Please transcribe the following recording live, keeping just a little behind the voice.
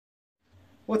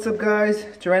What's up, guys?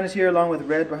 Tyrannus here along with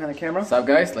Red behind the camera. What's up,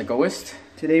 guys? Like always.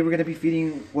 Today we're going to be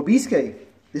feeding Wabisque.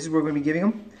 This is what we're going to be giving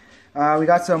him. We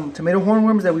got some tomato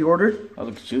hornworms that we ordered. That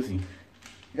looks juicy.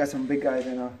 We got some big guys,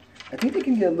 and I think they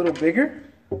can get a little bigger.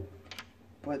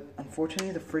 But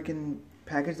unfortunately, the freaking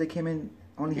package they came in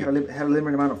only had a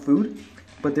limited amount of food.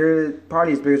 But they're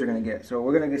probably as big as they're going to get. So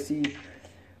we're going to see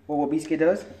what Wabisque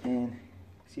does and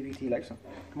see if he likes them.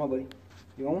 Come on, buddy.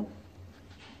 You want one?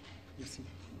 Let's see.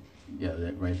 Yeah,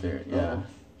 that right there. Yeah.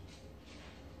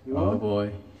 Oh boy.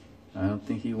 I don't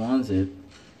think he wants it.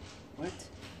 What?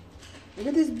 Look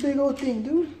at this big old thing,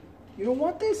 dude. You don't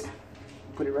want this?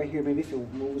 Put it right here, maybe if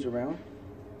it moves around.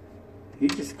 He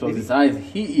just closed his eyes.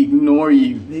 He ignore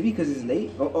you. Maybe because it's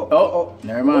late. Oh,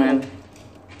 never mind.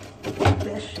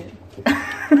 That shit.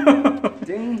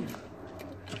 Dang.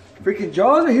 Freaking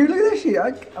jaws are here. Look at that shit.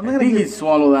 I'm not gonna he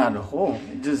swallowed out the whole.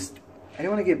 It just. I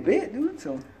didn't want to get bit, dude.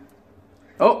 So.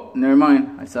 Oh, never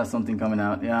mind. I saw something coming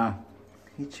out. Yeah.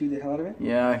 He chewed the hell out of it?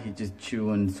 Yeah, he just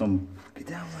chewing some. Look at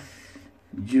that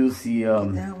one. Juicy Look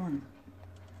at that one.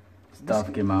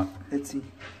 Stuff came out. Let's see.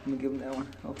 I'm gonna give him that one.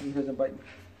 Hopefully he doesn't bite me.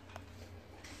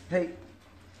 Hey,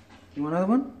 you want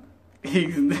another one?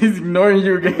 He's ignoring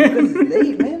you again. Because it's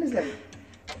late, man. It's like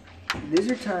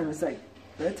lizard time. It's like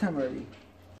bedtime already.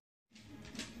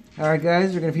 Alright,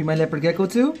 guys, we're gonna feed my leopard gecko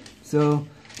too. So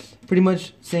pretty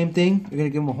much same thing. We're gonna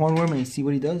give him a hornworm and see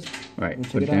what he does. Right,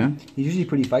 put it down. He's usually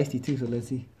pretty feisty too, so let's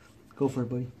see. Go for it,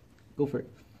 buddy. Go for it.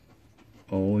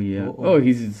 Oh yeah. Oh,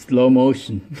 he's in slow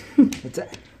motion. What's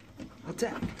that? What's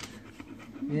that?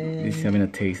 Yeah. He's having a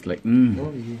taste like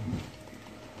Oh, yeah.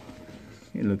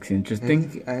 It looks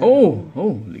interesting. Oh,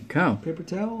 holy cow. Paper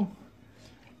towel.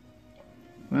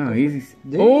 Wow, he's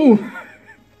oh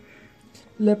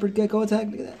leopard gecko attack.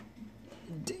 Look at that.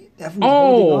 That fool's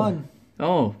holding on.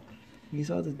 Oh. You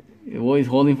saw the well, he's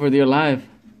holding for dear life.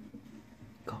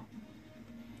 Go.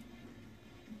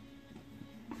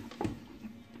 I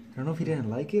don't know if he didn't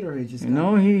like it or he just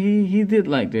no, he did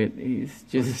like it. He's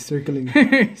just circling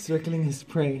his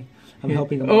prey. I'm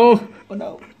helping him out. Oh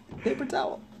no. Paper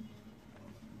towel.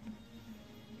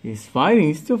 He's fighting.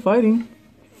 He's still fighting.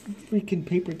 Freaking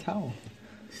paper towel.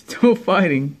 Still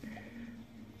fighting.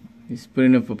 He's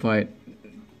putting up a fight.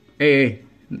 Hey,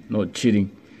 no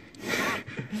cheating.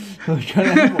 I was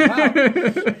trying to help him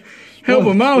out. Help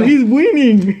him out. He's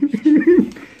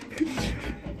winning.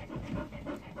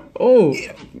 Oh.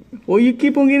 Well, you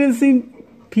keep on getting the same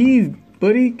piece,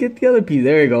 buddy. Get the other piece.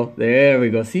 There we go. There we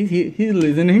go. See, he's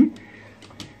listening.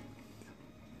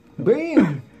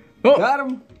 Bam. Oh. Got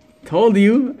him. Told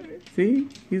you. See,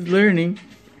 he's learning.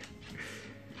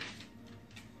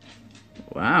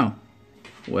 Wow.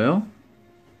 Well,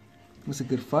 it was a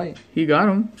good fight. He got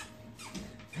him.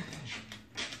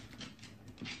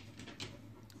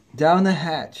 Down the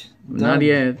hatch. Not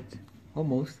yet.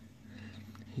 Almost.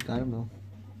 He got him though.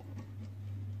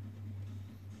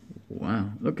 Wow,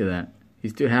 look at that. He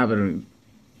still have it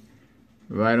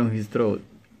right on his throat.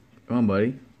 Come on,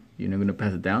 buddy. You're not gonna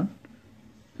pass it down?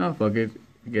 Oh, fuck it.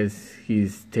 I guess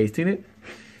he's tasting it.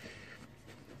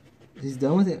 He's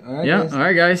done with it. All right, yeah, guys. All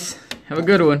right, guys. Have a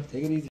good one. Take it easy.